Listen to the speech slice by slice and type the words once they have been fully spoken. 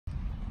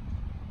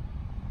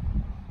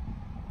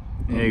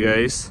Hey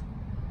guys,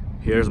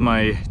 here's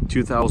my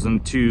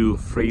 2002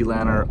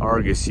 Freightliner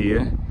Argocy,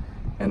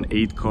 an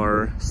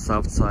 8-car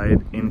soft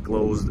side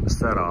enclosed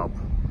setup.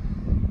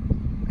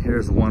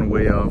 Here's one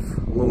way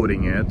of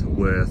loading it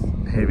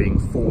with having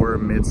 4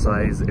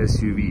 mid-size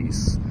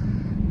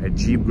SUVs. A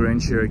Jeep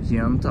Grand Cherokee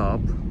on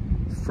top,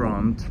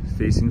 front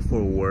facing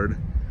forward,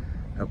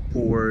 a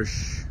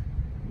Porsche,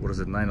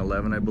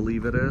 911 I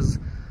believe it is,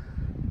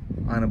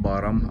 on the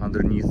bottom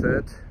underneath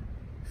it,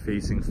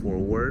 facing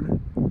forward,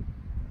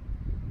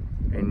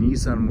 a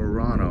Nissan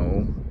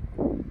Murano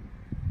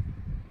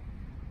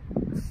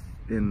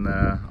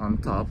on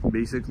top,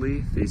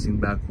 basically facing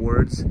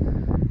backwards,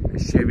 a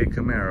Chevy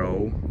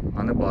Camaro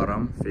on the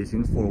bottom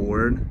facing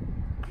forward,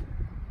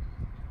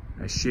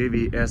 a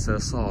Chevy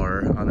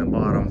SSR on the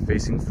bottom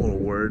facing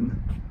forward.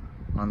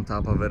 On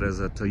top of it is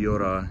a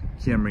Toyota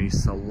Camry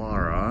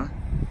Solara,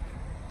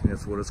 I think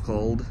that's what it's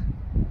called.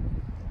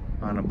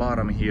 On the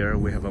bottom here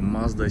we have a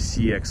Mazda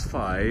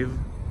CX-5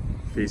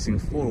 facing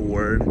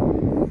forward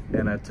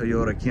and a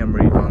Toyota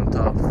Camry on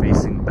top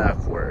facing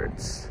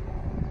backwards.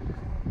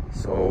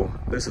 So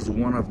this is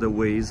one of the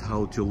ways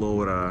how to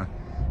load a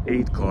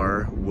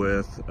 8-car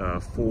with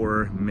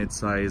 4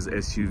 mid-size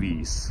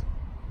SUVs.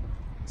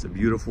 It's a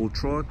beautiful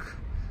truck.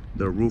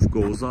 The roof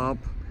goes up.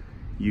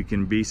 You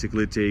can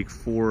basically take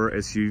 4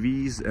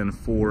 SUVs and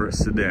 4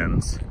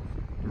 sedans.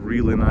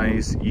 Really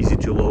nice, easy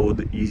to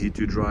load, easy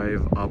to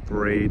drive,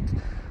 operate.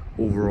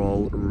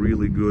 Overall,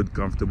 really good,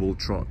 comfortable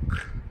truck.